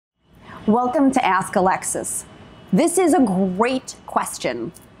Welcome to Ask Alexis. This is a great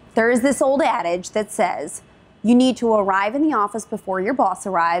question. There is this old adage that says you need to arrive in the office before your boss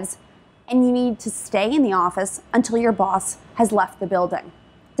arrives, and you need to stay in the office until your boss has left the building.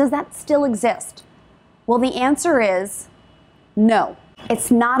 Does that still exist? Well, the answer is no.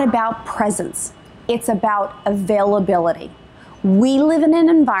 It's not about presence. It's about availability. We live in an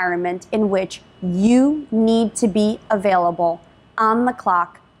environment in which you need to be available on the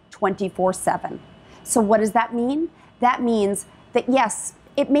clock 24/7. So what does that mean? That means that yes,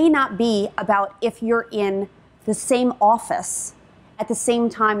 it may not be about if you're in the same office at the same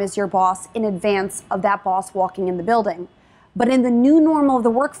time as your boss in advance of that boss walking in the building. But in the new normal of the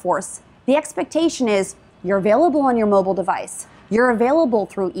workforce, the expectation is you're available on your mobile device. You're available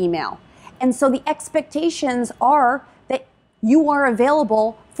through email. And so the expectations are that you are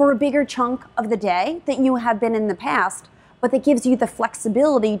available for a bigger chunk of the day than you have been in the past, but that gives you the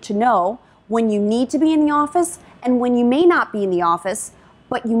flexibility to know when you need to be in the office and when you may not be in the office,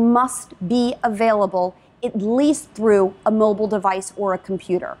 but you must be available at least through a mobile device or a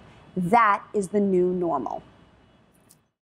computer. That is the new normal.